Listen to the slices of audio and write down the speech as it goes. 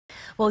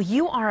Well,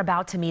 you are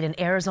about to meet an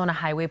Arizona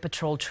Highway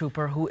Patrol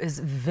trooper who is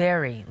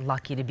very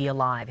lucky to be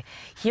alive.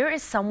 Here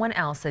is someone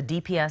else at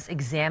DPS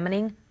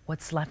examining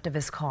what's left of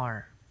his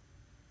car.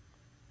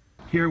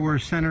 Here we're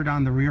centered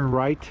on the rear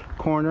right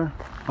corner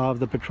of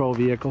the patrol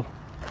vehicle.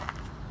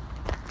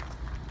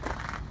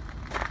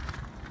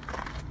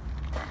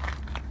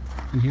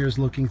 And here's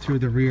looking through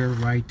the rear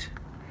right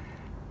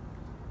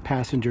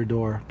passenger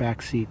door,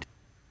 back seat.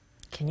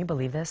 Can you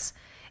believe this?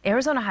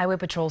 Arizona Highway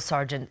Patrol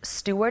Sergeant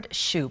Stuart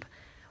Shoup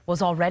was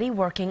already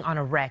working on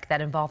a wreck that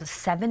involved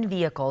 7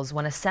 vehicles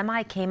when a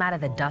semi came out of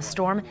the dust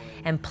storm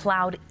and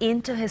plowed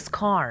into his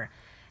car.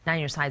 9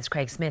 News 9's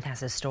Craig Smith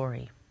has his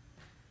story.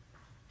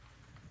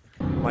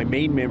 My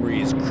main memory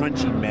is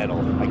crunching metal.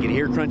 I could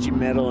hear crunching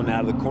metal, and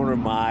out of the corner of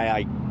my eye,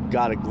 I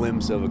got a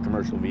glimpse of a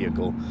commercial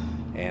vehicle,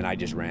 and I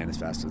just ran as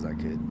fast as I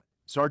could.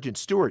 Sergeant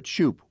Stuart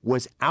Shoup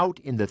was out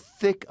in the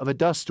thick of a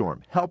dust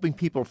storm, helping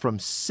people from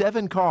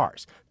 7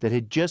 cars that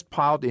had just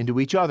piled into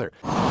each other.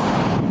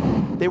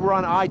 They were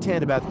on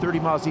I-10 about 30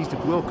 miles east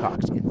of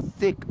Wilcox in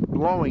thick,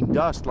 blowing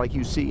dust like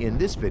you see in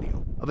this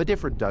video of a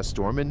different dust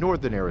storm in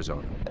northern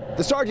Arizona.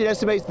 The sergeant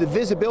estimates the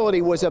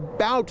visibility was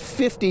about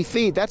 50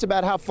 feet. That's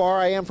about how far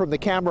I am from the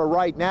camera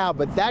right now,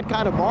 but that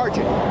kind of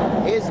margin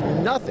is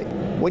nothing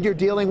when you're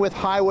dealing with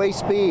highway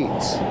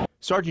speeds.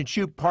 Sergeant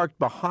Shoup parked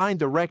behind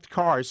the wrecked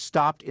cars,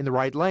 stopped in the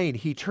right lane.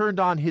 He turned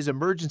on his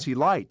emergency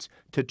lights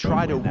to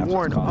try to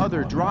warn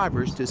other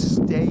drivers to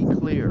stay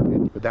clear.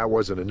 But that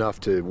wasn't enough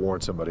to warn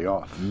somebody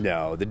off.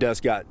 No, the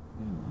dust got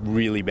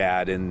really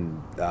bad,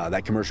 and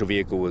that commercial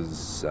vehicle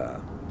was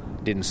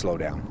didn't slow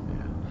down.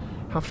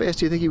 Yeah. How fast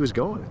do you think he was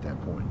going at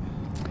that point?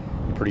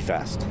 Pretty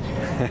fast.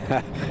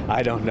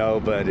 I don't know,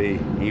 but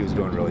he was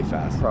going really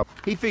fast.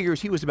 He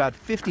figures he was about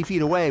 50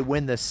 feet away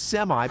when the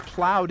semi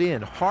plowed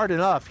in hard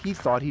enough he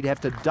thought he'd have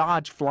to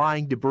dodge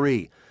flying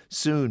debris.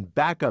 Soon,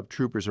 backup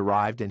troopers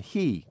arrived and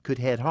he could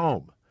head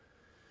home.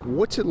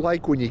 What's it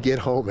like when you get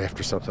home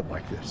after something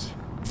like this?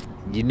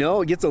 You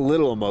know, it gets a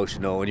little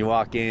emotional when you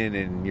walk in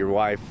and your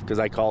wife, because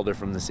I called her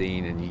from the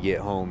scene, and you get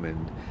home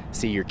and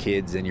see your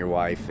kids and your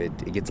wife.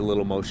 It gets a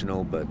little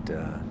emotional, but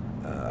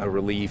a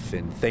relief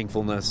and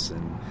thankfulness,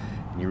 and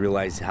you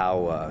realize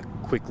how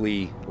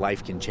quickly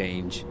life can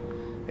change.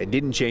 It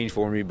didn't change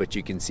for me, but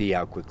you can see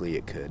how quickly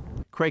it could.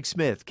 Craig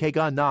Smith,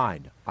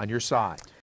 KGUN-9 on your side.